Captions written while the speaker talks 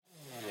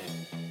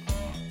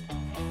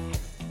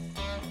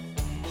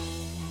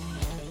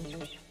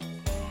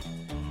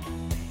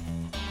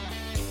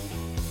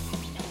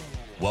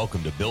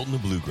Welcome to Built in the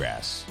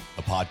Bluegrass,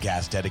 a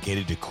podcast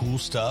dedicated to cool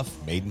stuff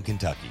made in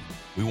Kentucky.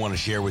 We want to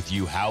share with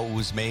you how it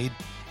was made,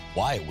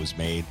 why it was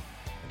made,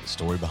 and the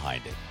story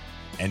behind it.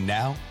 And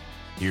now,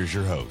 here's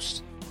your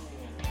host.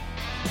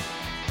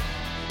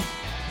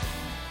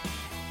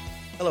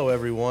 Hello,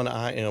 everyone.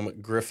 I am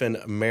Griffin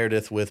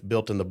Meredith with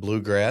Built in the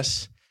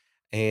Bluegrass,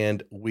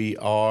 and we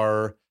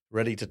are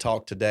ready to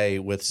talk today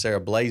with Sarah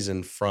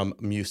Blazin from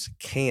Muth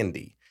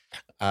Candy.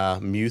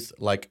 Muth,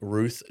 like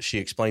Ruth, she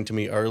explained to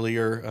me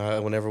earlier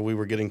whenever we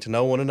were getting to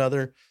know one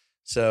another.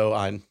 So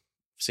I've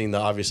seen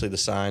obviously the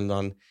sign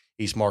on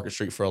East Market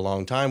Street for a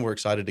long time. We're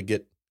excited to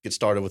get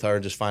started with her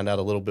and just find out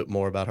a little bit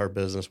more about her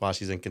business, why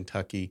she's in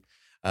Kentucky,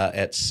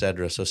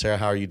 etc. So Sarah,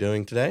 how are you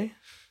doing today?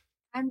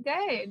 I'm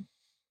good.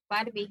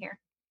 Glad to be here.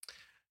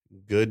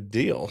 Good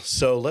deal.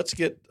 So let's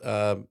get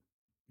a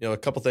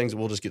couple things that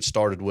we'll just get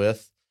started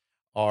with.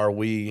 Are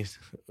we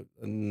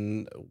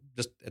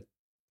just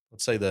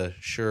let's say the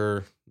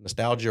sure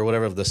nostalgia or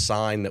whatever of the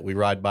sign that we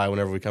ride by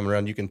whenever we come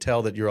around? You can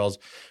tell that your all's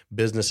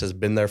business has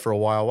been there for a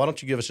while. Why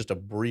don't you give us just a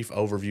brief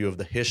overview of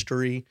the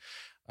history,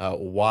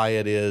 why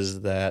it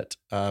is that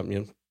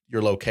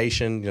your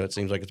location, it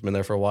seems like it's been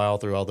there for a while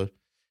through all the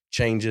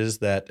changes.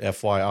 That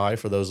FYI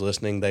for those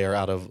listening, they are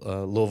out of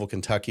Louisville,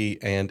 Kentucky,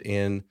 and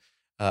in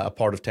a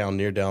part of town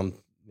near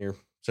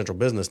Central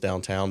Business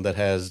downtown that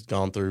has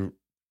gone through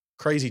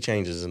crazy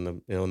changes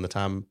in the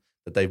time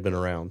that they've been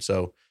around.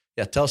 So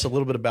yeah, tell us a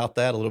little bit about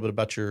that, a little bit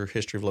about your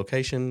history of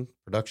location,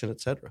 production,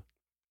 et cetera.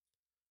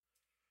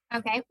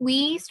 Okay.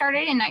 We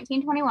started in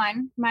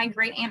 1921. My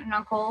great aunt and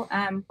uncle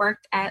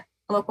worked at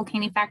a local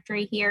candy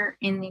factory here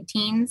in the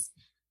teens.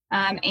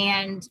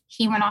 And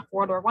he went off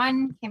World War I,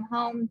 came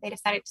home. They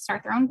decided to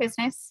start their own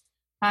business.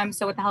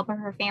 So with the help of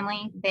her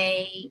family,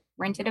 they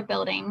rented a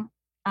building,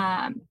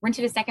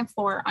 rented a second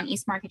floor on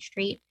East Market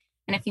Street.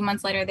 And a few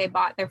months later, they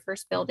bought their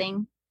first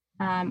building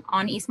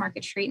on East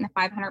Market Street in the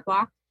 500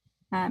 block.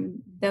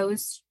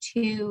 Those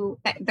two,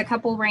 the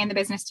couple ran the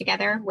business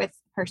together with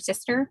her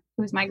sister,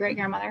 who was my great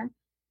grandmother,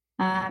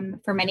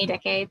 for many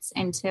decades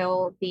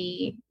until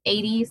the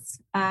 80s,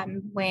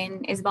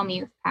 when Isabel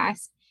Muth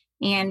passed,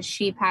 and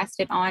she passed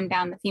it on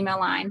down the female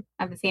line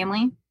of the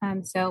family.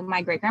 So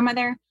my great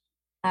grandmother,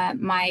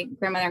 my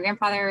grandmother and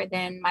grandfather,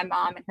 then my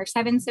mom and her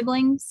 7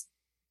 siblings,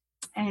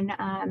 and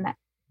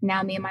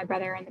now me and my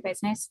brother are in the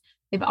business.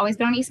 We've always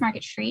been on East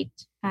Market Street.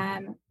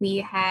 We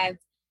have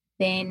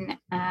been,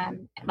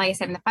 like I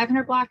said, in the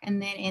 500 block.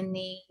 And then in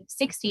the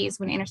 60s,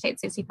 when Interstate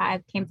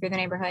 65 came through the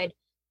neighborhood,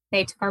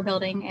 they took our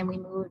building and we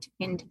moved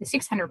into the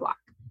 600 block.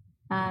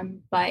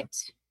 But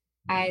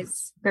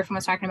as Griffin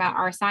was talking about,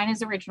 our sign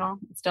is original.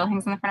 It still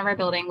hangs on the front of our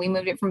building. We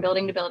moved it from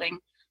building to building,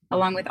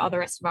 along with all the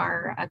rest of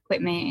our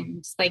equipment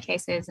and display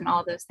cases and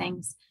all those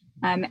things.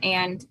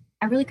 And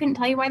I really couldn't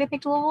tell you why they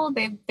picked Louisville.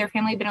 Their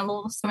family had been in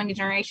Louisville so many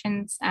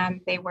generations.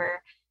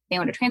 They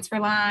owned a transfer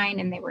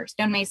line and they were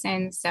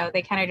stonemasons. So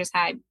they kind of just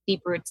had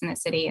deep roots in the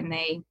city and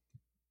they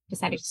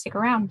decided to stick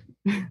around.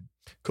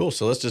 Cool.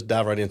 So let's just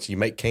dive right in. So you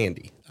make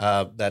candy.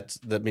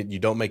 That means you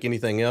don't make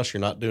anything else.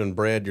 You're not doing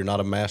bread. You're not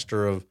a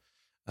master of,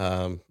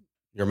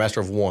 you're a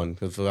master of one,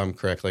 if I'm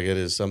correct. Like, it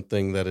is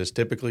something that is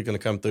typically going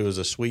to come through as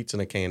a sweets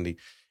and a candy.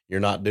 You're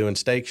not doing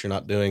steaks. You're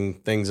not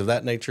doing things of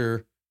that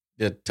nature.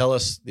 Tell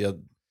us,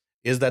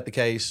 is that the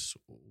case?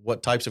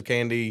 What types of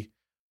candy?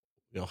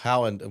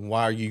 How and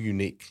why are you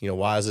unique?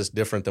 Why is this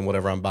different than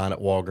whatever I'm buying at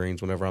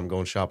Walgreens whenever I'm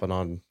going shopping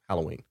on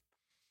Halloween?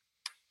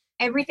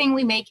 Everything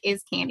we make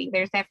is candy.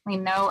 There's definitely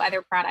no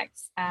other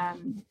products,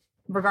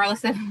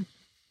 regardless of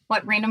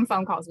what random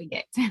phone calls we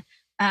get.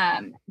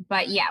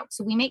 But yeah,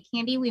 so we make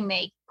candy. We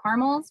make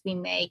caramels. We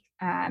make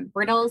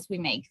brittles. We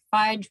make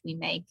fudge. We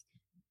make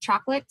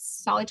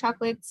chocolates, solid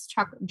chocolates,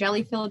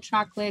 jelly-filled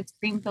chocolates,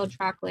 cream-filled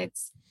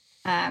chocolates.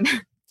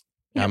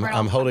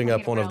 I'm holding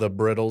up one of the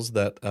brittles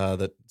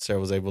that Sarah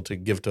was able to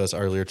give to us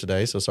earlier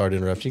today. So sorry to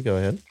interrupt you. Go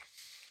ahead.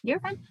 You're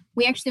fine.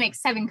 We actually make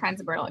 7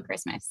 kinds of brittle at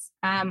Christmas.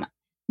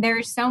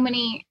 There's so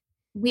many.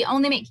 We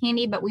only make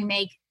candy, but we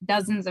make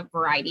dozens of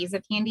varieties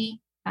of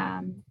candy.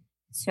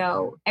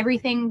 So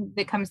everything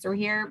that comes through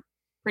here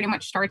pretty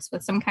much starts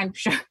with some kind of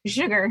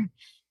sugar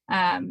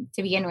to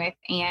begin with,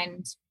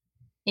 and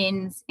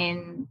ends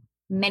in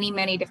many,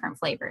 many different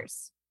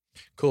flavors.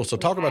 Cool. So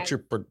talk about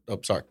your.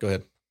 Sorry. Go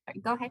ahead.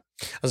 Go ahead.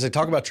 I was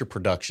talk about your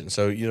production.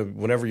 So,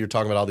 whenever you're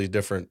talking about all these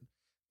different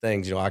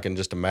things, I can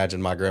just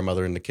imagine my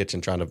grandmother in the kitchen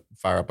trying to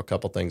fire up a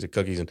couple things of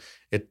cookies, and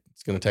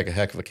it's going to take a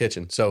heck of a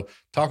kitchen. So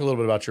talk a little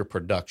bit about your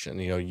production.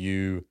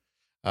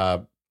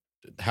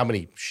 How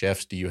many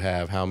chefs do you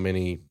have? How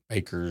many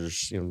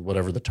acres,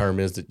 whatever the term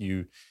is that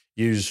you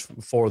use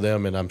for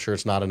them? And I'm sure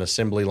it's not an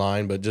assembly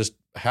line, but just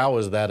how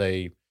is that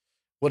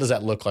what does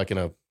that look like in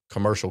a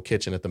commercial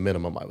kitchen at the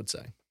minimum, I would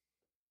say?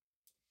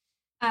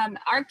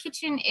 Our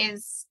kitchen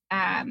is, it's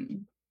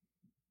kind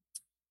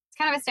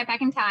of a step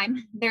back in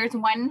time. There's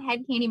one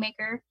head candy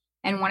maker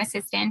and one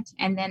assistant,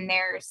 and then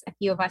there's a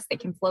few of us that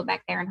can float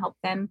back there and help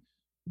them.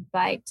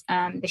 But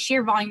the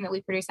sheer volume that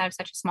we produce out of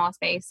such a small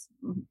space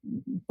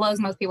blows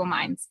most people's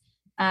minds.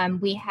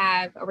 We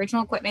have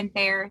original equipment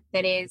there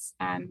that is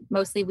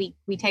mostly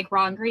we take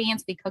raw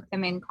ingredients, we cook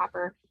them in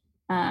copper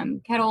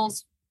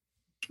kettles.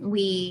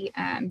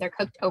 They're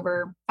cooked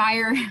over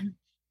fire,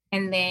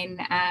 and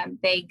then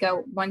they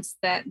go once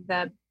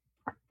the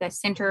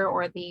center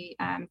or the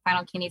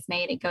final candy is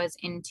made, it goes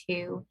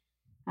into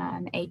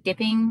a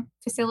dipping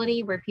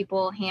facility where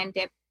people hand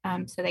dip.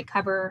 So they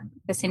cover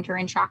the center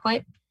in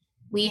chocolate.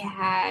 We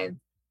have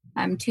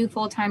 2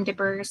 full-time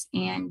dippers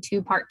and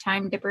 2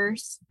 part-time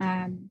dippers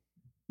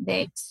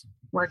that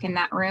work in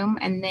that room.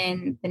 And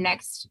then the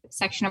next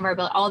section of our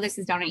building, all this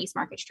is down on East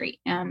Market Street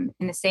in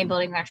the same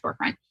building as our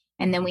storefront.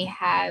 And then we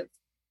have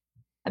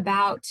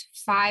about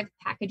 5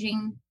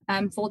 packaging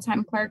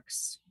full-time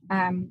clerks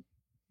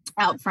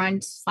out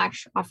front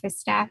 / office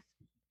staff.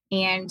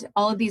 And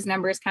all of these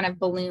numbers kind of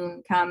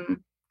balloon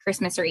come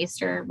Christmas or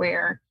Easter,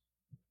 where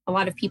a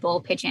lot of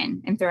people pitch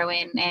in and throw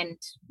in, and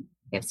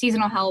we have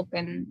seasonal help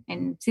and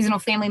seasonal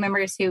family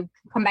members who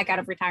come back out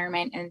of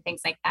retirement and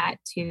things like that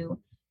to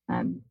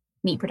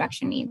meet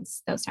production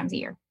needs those times of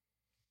year.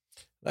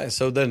 Nice.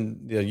 So then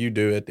you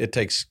do it. It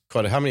takes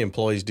how many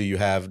employees do you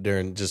have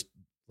during just,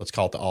 let's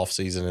call it the off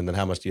season, and then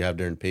how much do you have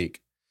during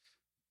peak?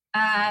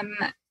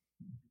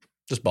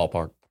 Just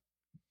ballpark.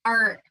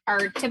 Our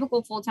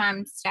typical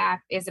full-time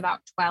staff is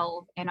about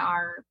 12, and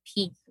our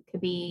peak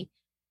could be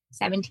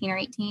 17 or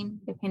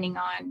 18, depending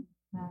on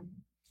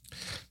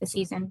the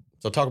season.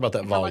 So talk about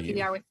that volume. How lucky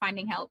we are with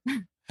finding help.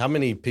 How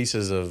many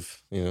pieces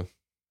of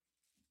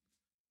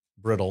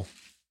brittle,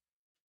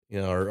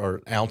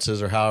 or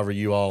ounces, or however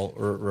you all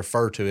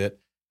refer to it,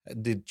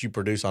 did you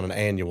produce on an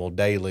annual,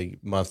 daily,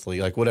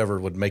 monthly, like whatever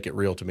would make it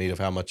real to me of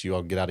how much you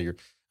all get out of your?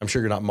 I'm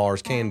sure you're not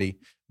Mars Candy,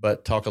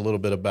 but talk a little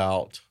bit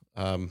about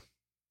how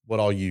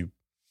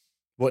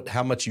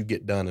much you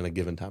get done in a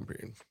given time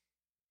period.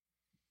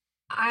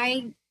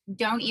 I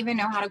don't even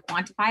know how to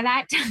quantify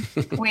that.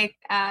 With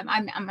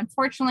I'm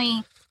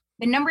unfortunately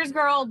the numbers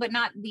girl, but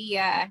not the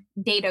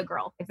data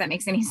girl, if that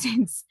makes any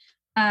sense.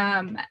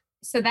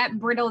 So that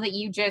brittle that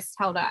you just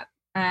held up,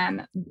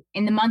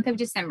 in the month of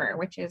December,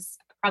 which is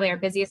probably our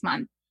busiest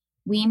month,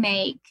 we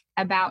make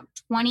about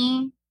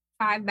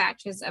 25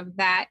 batches of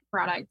that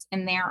product,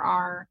 and there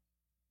are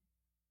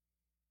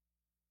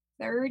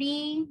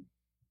 30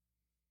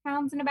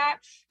 pounds in a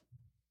batch.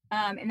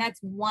 And that's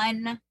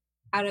one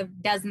out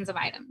of dozens of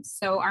items.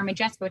 So our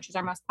Majestica, which is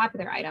our most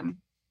popular item,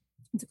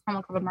 it's a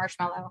caramel covered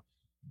marshmallow.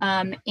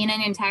 In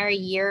an entire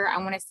year, I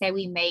want to say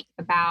we make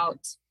about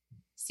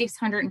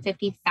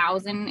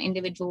 650,000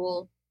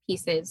 individual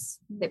pieces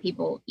that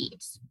people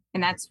eat.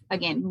 And that's,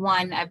 again,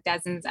 one of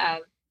dozens of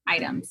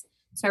items.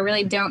 So I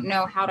really don't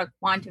know how to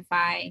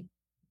quantify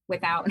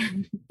without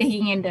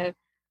digging into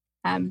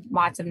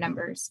lots of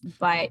numbers,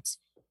 but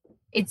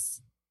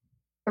it's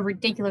a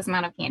ridiculous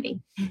amount of candy.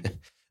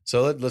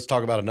 So let's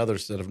talk about another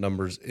set of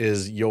numbers.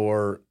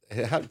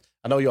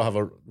 I know you'll have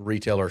a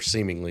retail or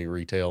seemingly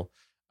retail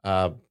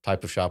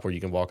type of shop where you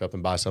can walk up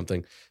and buy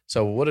something.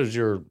 So what is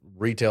your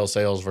retail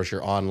sales versus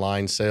your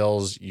online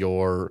sales,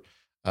 your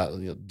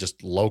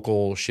just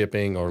local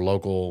shipping or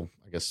local,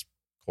 I guess,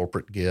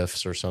 corporate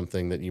gifts or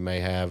something that you may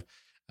have?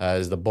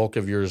 Is the bulk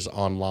of yours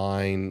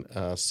online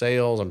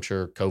sales? I'm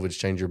sure COVID's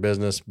changed your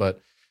business, but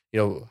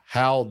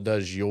how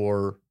does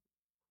your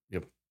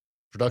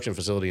production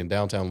facility in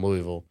downtown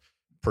Louisville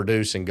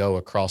produce and go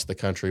across the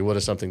country? What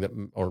is something that,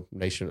 or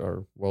nation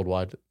or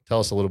worldwide? Tell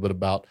us a little bit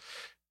about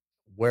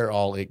where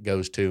all it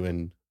goes to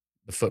and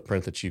the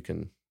footprint that you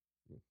can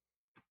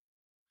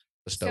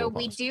bestow. So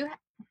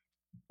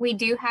we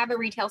do have a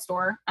retail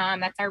store.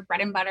 That's our bread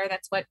and butter.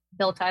 That's what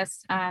built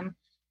us.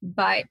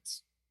 But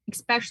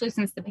especially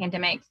since the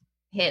pandemic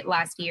hit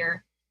last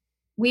year,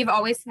 we've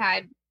always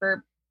had,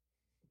 for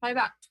probably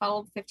about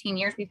 12, 15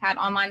 years, we've had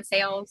online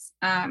sales.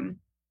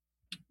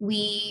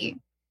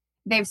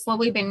 They've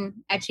slowly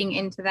been etching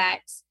into that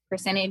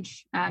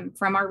percentage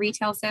from our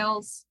retail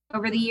sales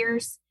over the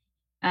years.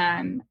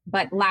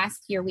 But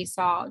last year we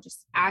saw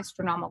just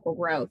astronomical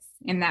growth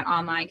in that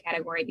online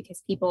category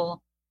because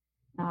people,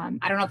 I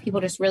don't know if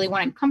people just really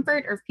wanted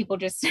comfort or if people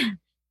just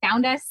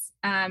found us.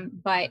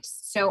 But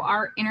so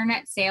our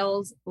internet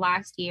sales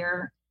last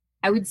year,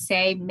 I would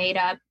say made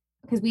up,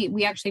 because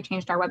we actually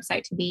changed our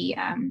website to be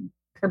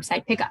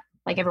curbside pickup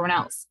like everyone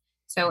else.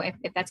 So if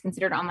that's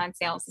considered online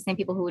sales, the same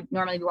people who would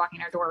normally be walking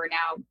our door are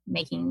now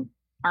making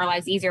our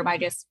lives easier by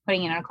just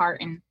putting it in a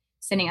cart and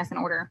sending us an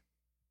order.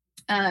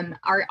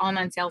 Our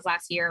online sales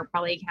last year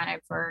probably accounted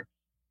for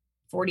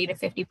 40 to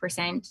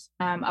 50%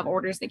 of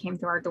orders that came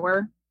through our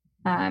door.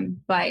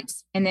 And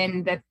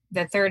then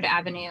the third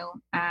avenue,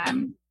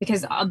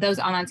 because of those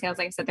online sales,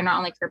 like I said, they're not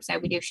only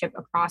curbside, we do ship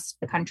across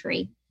the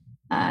country,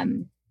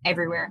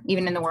 everywhere,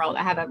 even in the world.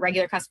 I have a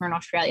regular customer in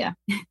Australia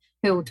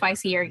who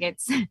twice a year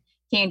gets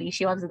candy.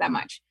 She loves it that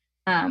much.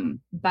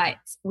 But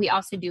we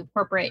also do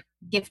corporate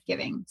gift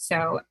giving.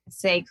 So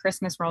say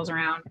Christmas rolls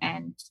around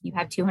and you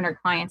have 200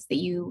 clients that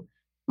you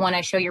want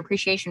to show your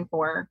appreciation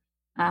for,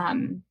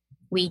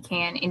 we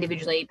can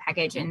individually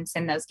package and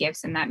send those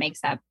gifts. And that makes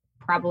up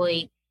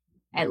probably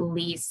at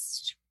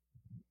least,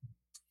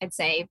 I'd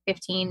say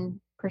 15%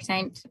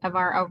 of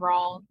our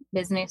overall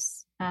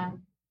business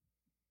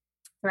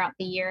throughout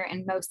the year,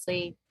 and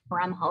mostly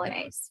around the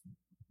holidays.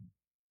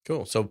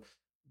 Cool. So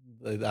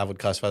I would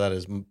classify that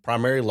as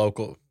primarily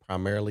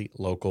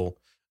local,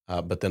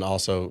 but then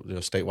also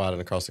statewide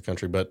and across the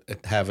country, but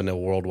having a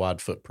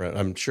worldwide footprint.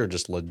 I'm sure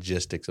just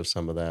logistics of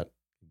some of that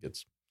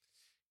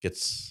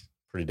gets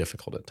pretty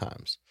difficult at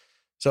times.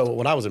 So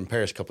when I was in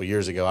Paris a couple of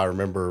years ago, I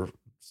remember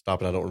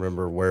stopping. I don't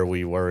remember where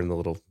we were in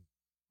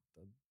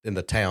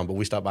the town, but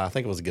we stopped by. I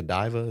think it was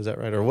Godiva. Is that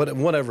right? Or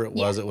whatever it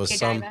was. Yeah, it was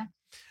Godiva.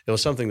 It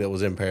was something that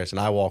was in Paris, and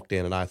I walked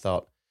in and I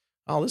thought,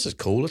 oh, this is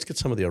cool. Let's get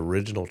some of the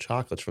original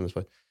chocolates from this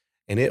place.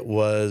 And it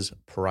was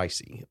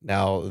pricey.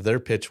 Now,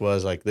 their pitch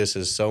was like, this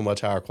is so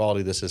much higher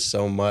quality. This is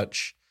so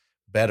much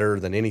better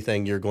than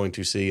anything you're going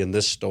to see in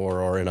this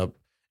store or in a,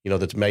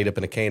 that's made up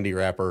in a candy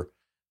wrapper.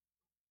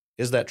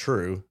 Is that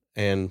true?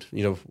 And,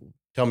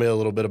 tell me a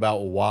little bit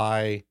about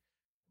why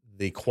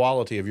the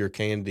quality of your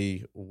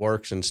candy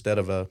works instead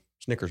of a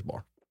Snickers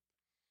bar.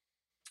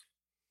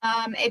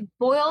 It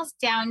boils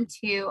down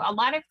to a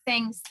lot of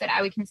things that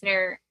I would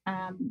consider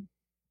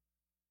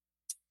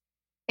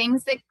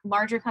things that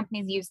larger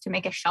companies use to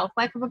make a shelf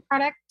life of a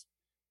product.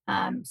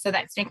 So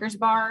that Snickers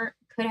bar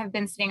could have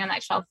been sitting on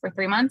that shelf for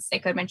 3 months. They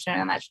could have been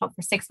sitting on that shelf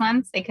for 6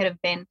 months. They could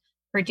have been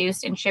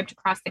produced and shipped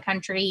across the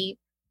country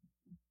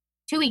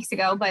 2 weeks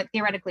ago, but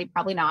theoretically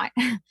probably not.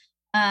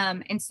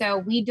 And so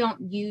we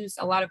don't use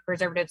a lot of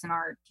preservatives in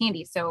our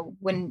candy. So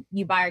when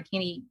you buy our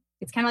candy,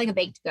 it's kind of like a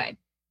baked good.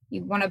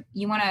 You want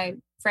a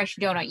fresh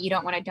donut. You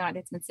don't want a donut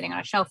that's been sitting on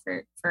a shelf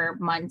for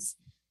months.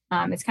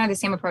 It's kind of the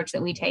same approach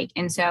that we take.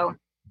 And so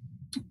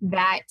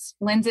that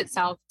lends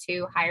itself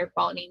to higher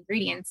quality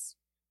ingredients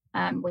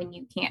when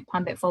you can't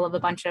pump it full of a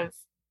bunch of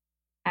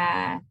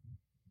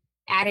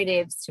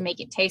additives to make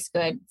it taste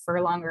good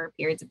for longer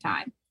periods of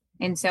time.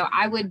 And so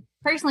I would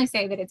personally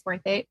say that it's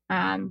worth it.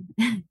 I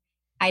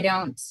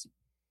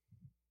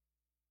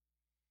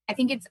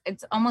think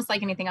it's almost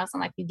like anything else in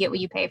life. You get what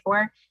you pay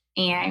for,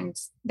 and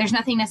there's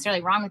nothing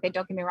necessarily wrong with it.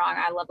 Don't get me wrong.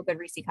 I love a good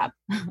Reese cup.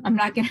 I'm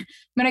not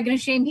gonna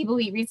shame people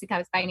who eat Reese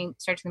cups by any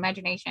stretch of the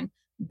imagination,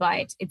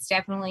 but it's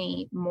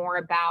definitely more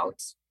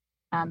about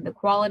the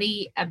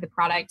quality of the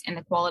product and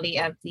the quality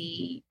of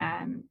the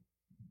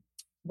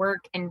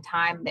work and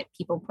time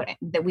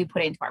that we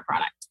put into our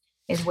product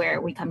is where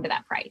we come to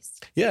that price.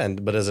 Yeah,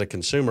 but as a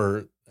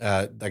consumer,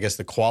 I guess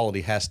the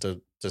quality has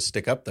to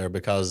stick up there,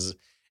 because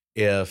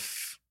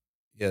if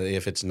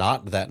it's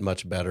not that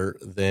much better,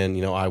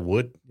 then I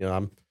would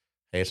hey,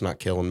 it's not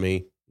killing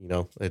me.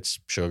 It's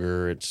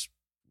sugar, it's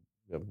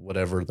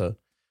whatever the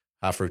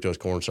high fructose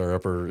corn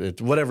syrup or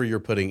it's whatever you're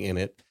putting in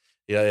it.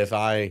 You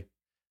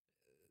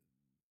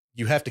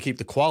have to keep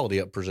the quality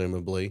up,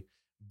 presumably,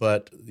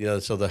 but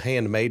so the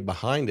handmade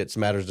behind it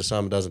matters to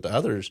some, doesn't to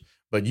others.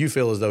 But you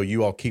feel as though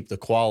you all keep the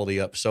quality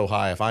up so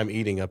high. If I'm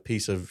eating a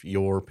piece of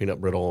your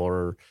peanut brittle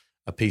or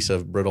a piece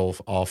of brittle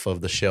off of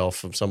the shelf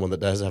from someone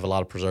that does have a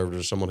lot of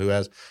preservatives, someone who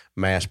has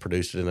mass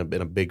produced it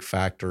in a big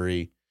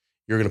factory,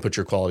 you're going to put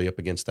your quality up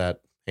against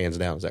that, hands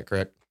down. Is that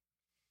correct?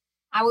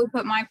 I would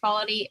put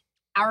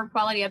our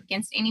quality up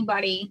against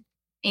anybody,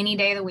 any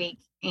day of the week.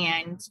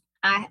 And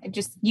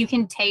you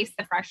can taste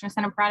the freshness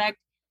in a product.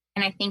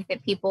 And I think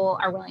that people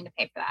are willing to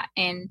pay for that.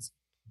 And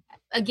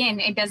again,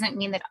 it doesn't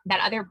mean that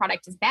other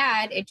product is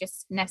bad. It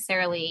just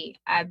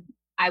necessarily,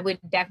 I would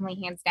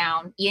definitely hands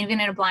down, even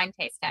in a blind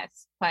taste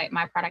test, put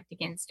my product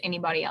against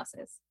anybody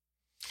else's.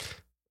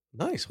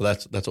 Nice. Well,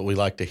 that's what we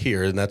like to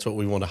hear. And that's what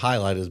we want to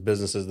highlight as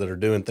businesses that are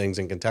doing things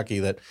in Kentucky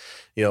that,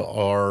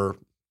 are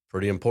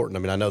pretty important.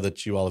 I mean, I know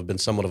that you all have been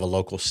somewhat of a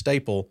local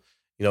staple,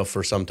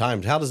 for some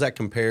time. How does that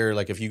compare?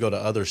 Like if you go to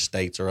other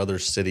states or other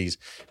cities,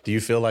 do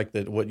you feel like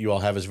that what you all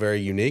have is very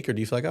unique, or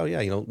do you feel like, oh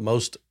yeah,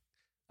 most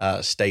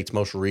states,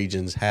 most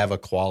regions have a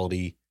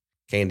quality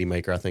candy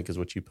maker, I think is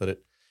what you put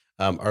it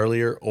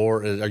earlier,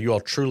 or are you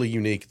all truly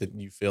unique that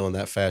you feel in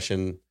that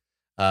fashion?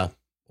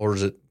 Or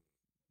is it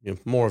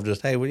more of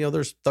just, hey, well,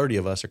 there's 30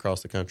 of us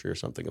across the country or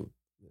something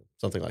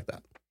like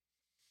that?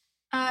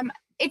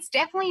 It's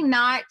definitely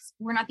not,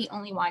 we're not the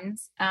only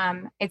ones.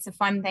 It's a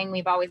fun thing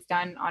we've always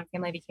done on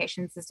family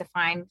vacations is to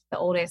find the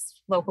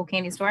oldest local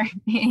candy store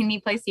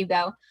any place you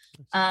go.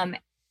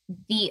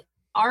 The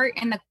art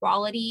and the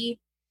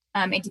quality,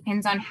 it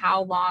depends on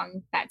how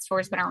long that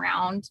store's been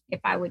around,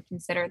 if I would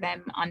consider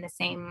them on the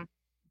same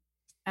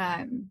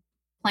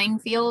playing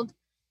field,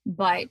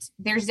 but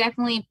there's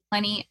definitely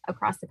plenty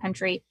across the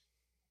country.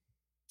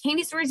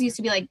 Candy stores used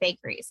to be like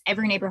bakeries.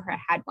 Every neighborhood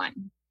had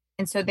one.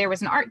 And so there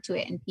was an art to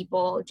it, and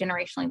people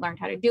generationally learned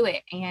how to do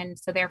it. And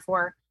so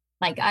therefore,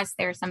 like us,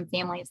 there are some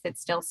families that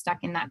still stuck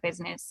in that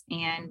business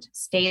and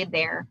stayed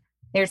there.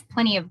 There's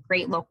plenty of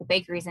great local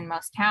bakeries in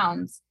most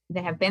towns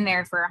that have been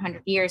there for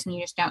 100 years, and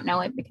you just don't know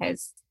it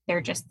because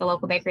they're just the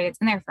local bakery that's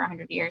been there for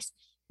 100 years.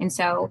 And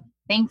so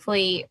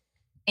thankfully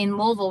in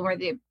Louisville,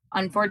 we're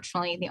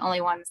unfortunately the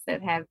only ones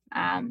that have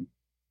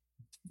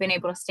been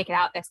able to stick it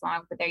out this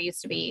long, but there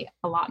used to be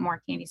a lot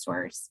more candy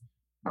stores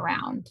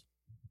around.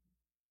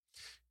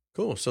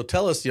 Cool. So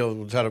tell us,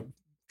 we'll try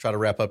to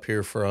wrap up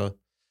here for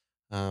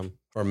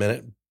a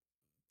minute.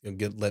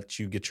 let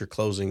you get your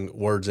closing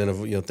words in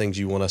of things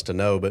you want us to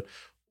know. But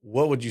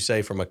what would you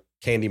say from a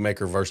candy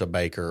maker versus a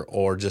baker,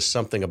 or just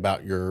something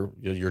about your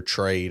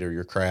trade or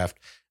your craft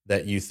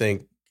that you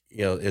think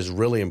is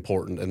really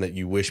important and that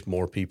you wish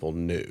more people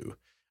knew?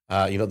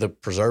 The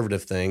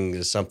preservative thing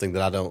is something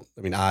that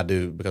I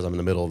do because I'm in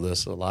the middle of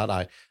this a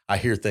lot. I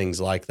hear things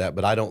like that,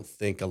 but I don't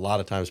think a lot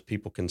of times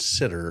people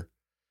consider,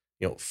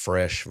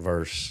 fresh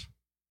versus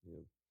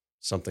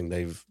something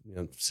they've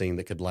seen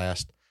that could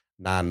last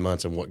 9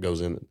 months and what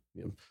goes in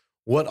it.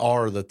 What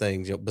are the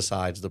things,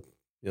 besides the,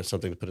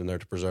 something to put in there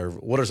to preserve?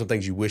 What are some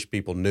things you wish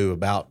people knew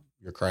about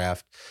your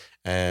craft,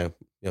 and,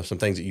 some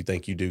things that you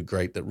think you do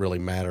great that really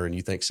matter and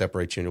you think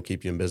separate you and will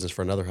keep you in business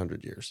for another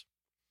 100 years?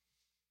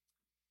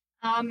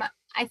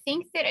 I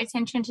think that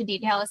attention to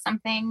detail is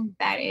something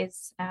that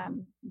is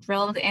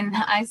drilled in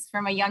us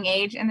from a young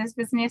age in this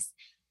business,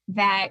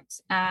 that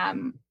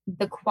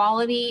the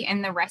quality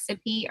and the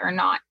recipe are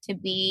not to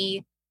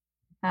be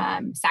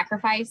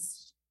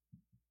sacrificed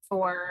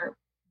for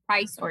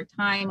price or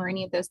time or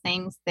any of those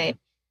things, that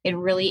it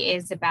really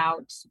is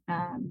about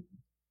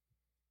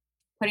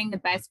putting the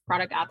best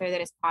product out there that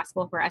is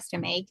possible for us to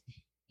make.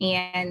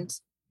 And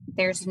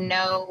there's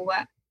no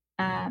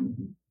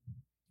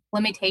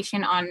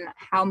limitation on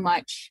how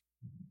much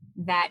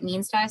that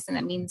means to us, and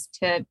that means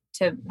to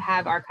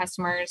have our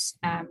customers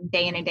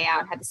day in and day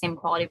out have the same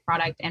quality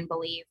product and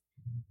believe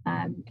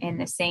in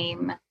the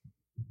same.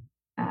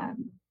 I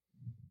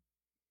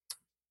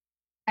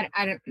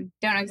don't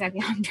know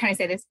exactly how I'm trying to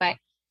say this, but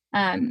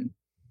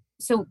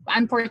so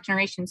I'm fourth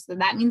generation, so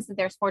that means that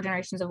there's 4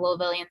 generations of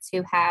Louisvillians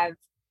who have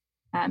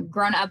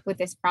grown up with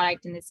this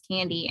product and this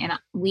candy, and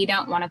we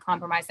don't want to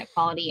compromise that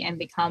quality and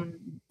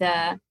become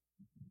the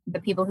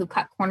people who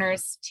cut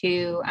corners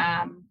to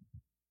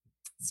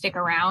stick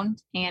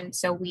around. And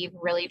so we've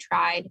really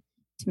tried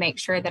to make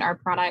sure that our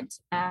product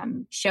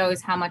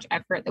shows how much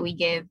effort that we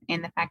give,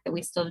 and the fact that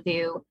we still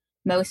do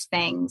most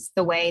things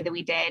the way that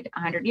we did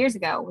 100 years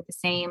ago with the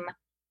same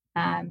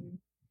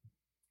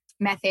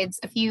methods,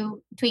 a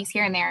few tweaks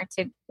here and there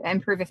to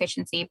improve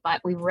efficiency,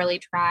 but we really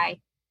try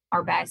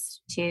our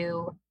best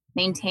to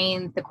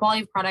maintain the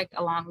quality of product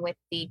along with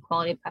the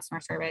quality of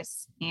customer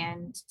service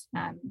and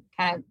kind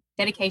of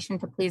dedication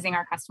to pleasing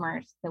our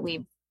customers that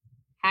we've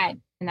had.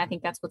 And I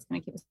think that's what's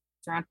going to keep us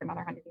around for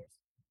another 100 years.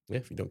 Yeah,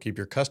 if you don't keep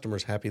your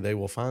customers happy, they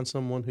will find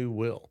someone who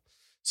will.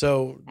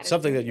 So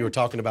something that you were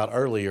talking about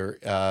earlier,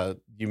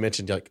 you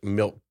mentioned like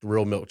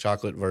real milk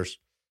chocolate versus,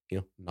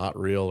 not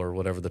real, or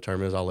whatever the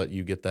term is. I'll let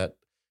you get that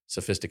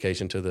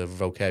sophistication to the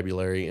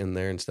vocabulary in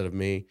there instead of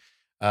me.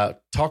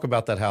 Talk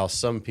about that, how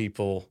some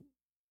people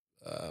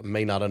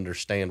may not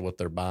understand what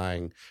they're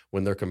buying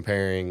when they're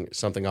comparing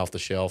something off the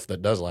shelf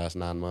that does last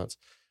 9 months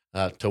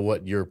to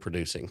what you're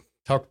producing.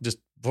 Just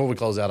before we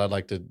close out, I'd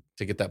like to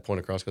get that point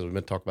across, because we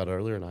meant to talk about it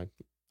earlier and I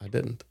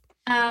didn't.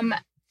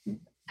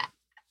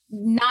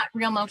 Not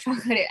real milk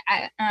chocolate.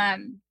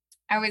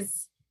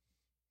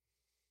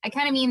 I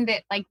kind of mean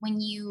that, like,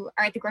 when you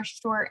are at the grocery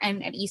store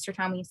and at Easter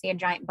time, when you see a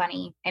giant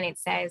bunny and it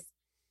says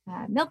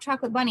milk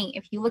chocolate bunny,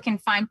 if you look in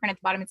fine print at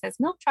the bottom, it says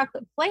milk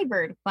chocolate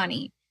flavored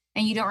bunny.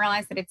 And you don't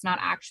realize that it's not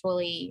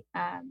actually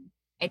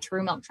a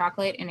true milk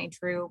chocolate and a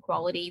true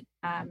quality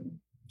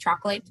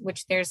chocolate,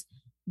 which there's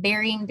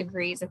varying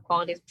degrees of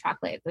qualities of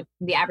chocolate.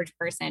 The average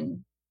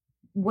person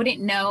wouldn't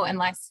know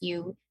unless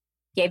you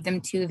gave them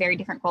 2 very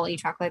different quality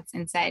chocolates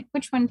and said,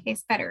 which one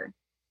tastes better?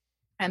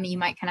 You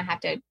might kind of have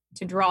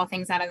to draw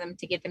things out of them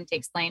to get them to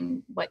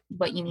explain what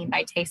you mean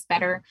by taste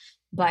better.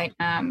 But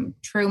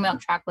true milk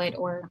chocolate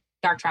or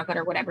dark chocolate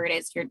or whatever it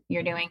is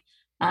you're doing,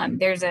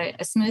 there's a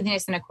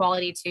smoothness and a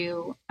quality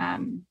to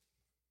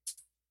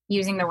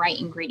using the right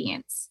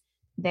ingredients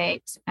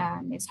that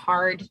is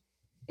hard.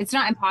 It's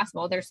not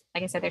impossible.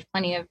 Like I said, there's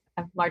plenty of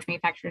large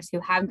manufacturers who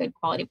have good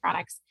quality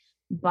products,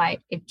 but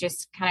it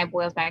just kind of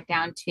boils back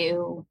down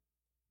to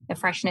the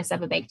freshness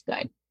of a baked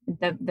good,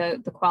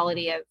 the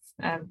quality of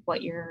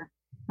what you're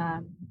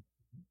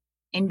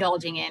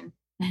indulging in,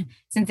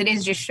 since it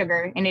is just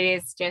sugar and it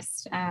is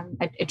just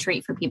a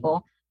treat for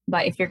people.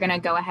 But if you're going to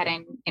go ahead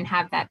and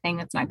have that thing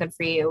that's not good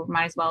for you,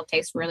 might as well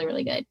taste really,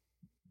 really good.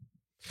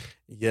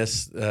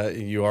 Yes,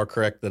 you are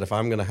correct that if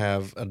I'm going to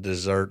have a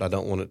dessert, I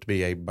don't want it to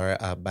be a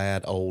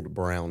bad old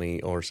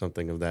brownie or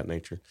something of that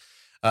nature.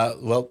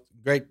 Well,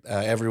 great,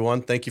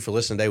 everyone. Thank you for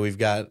listening today. We've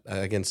got,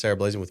 again, Sarah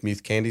Blazin with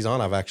Muth Candies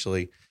on. I've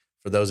actually,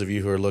 for those of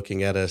you who are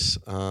looking at us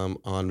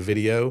on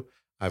video,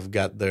 I've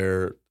got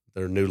their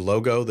new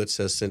logo that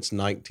says since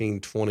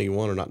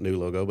 1921, or not new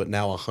logo, but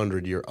now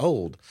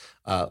 100-year-old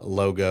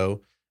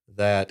logo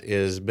that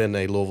has been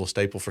a Louisville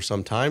staple for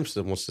some time, so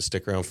it wants to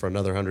stick around for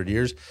another 100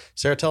 years.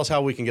 Sarah, tell us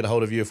how we can get a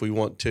hold of you if we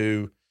want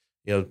to,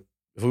 if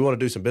we want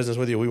to do some business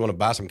with you, we want to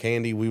buy some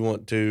candy, we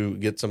want to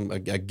get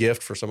a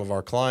gift for some of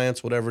our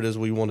clients, whatever it is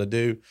we want to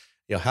do.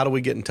 How do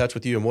we get in touch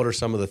with you, and what are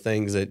some of the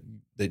things that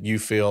you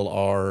feel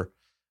are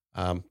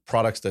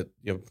products that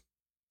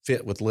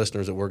fit with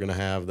listeners that we're going to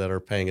have that are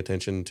paying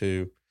attention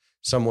to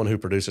someone who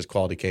produces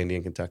quality candy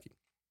in Kentucky?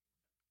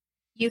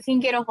 You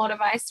can get a hold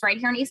of us right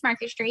here on East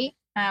Market Street.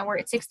 We're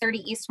at 630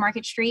 East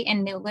Market Street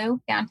in Nulu,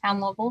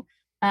 downtown Louisville.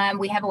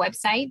 We have a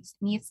website,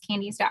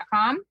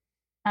 neatscandies.com.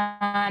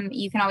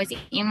 You can always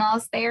email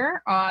us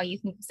there, or you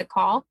can give us a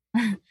call.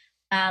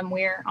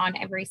 We're on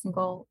every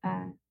single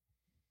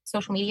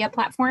social media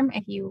platform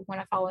if you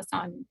want to follow us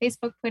on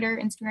Facebook, Twitter,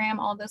 Instagram,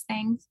 all of those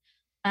things.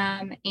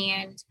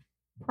 And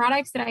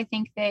products that I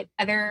think that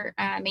other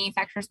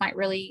manufacturers might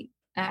really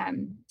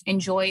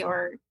enjoy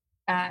or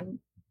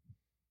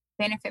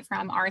benefit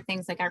from are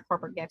things like our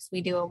corporate gifts.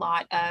 We do a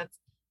lot of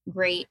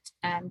great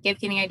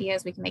gift giving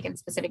ideas. We can make it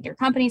specific to your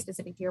company,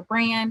 specific to your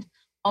brand,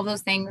 all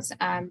those things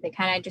that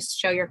kind of just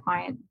show your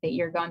client that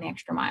you're going the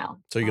extra mile.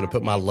 So you're going to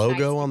put my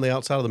logo on the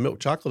outside of the milk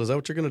chocolate? Is that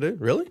what you're going to do?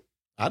 Really?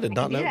 I did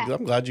not know.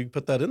 I'm glad you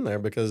put that in there,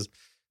 because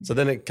so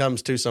then it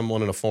comes to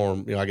someone in a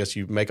form. I guess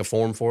you make a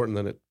form for it, and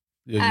then it.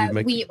 We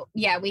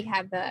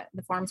have the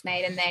forms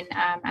made, and then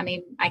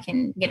I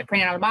can get it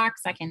printed on a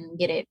box. I can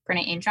get it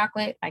printed in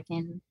chocolate. I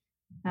can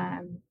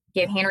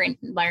give handwritten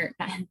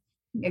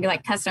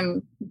like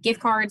custom gift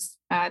cards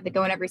that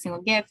go in every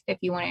single gift if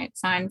you want it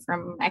signed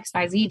from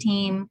XYZ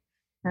team.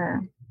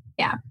 Or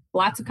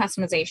lots of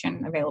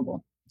customization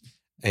available.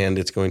 And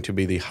it's going to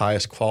be the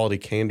highest quality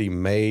candy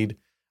made,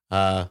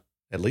 at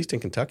least in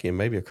Kentucky and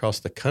maybe across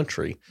the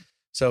country.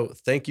 So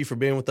thank you for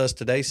being with us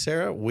today,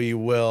 Sarah. We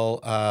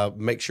will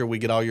make sure we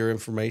get all your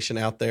information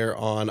out there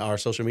on our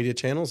social media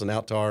channels and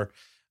out to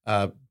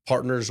our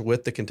partners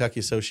with the Kentucky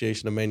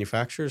Association of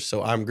Manufacturers.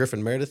 So I'm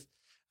Griffin Meredith,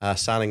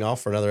 signing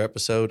off for another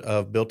episode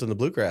of Built in the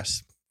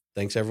Bluegrass.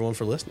 Thanks, everyone,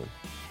 for listening.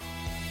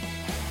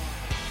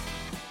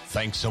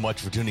 Thanks so much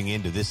for tuning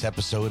in to this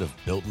episode of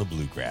Built in the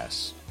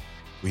Bluegrass.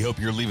 We hope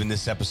you're leaving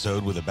this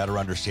episode with a better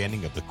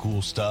understanding of the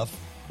cool stuff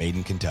made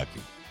in Kentucky.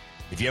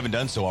 If you haven't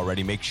done so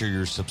already, make sure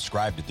you're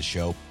subscribed to the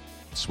show.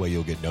 This way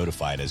you'll get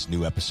notified as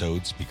new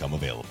episodes become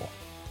available.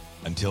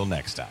 Until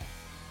next time.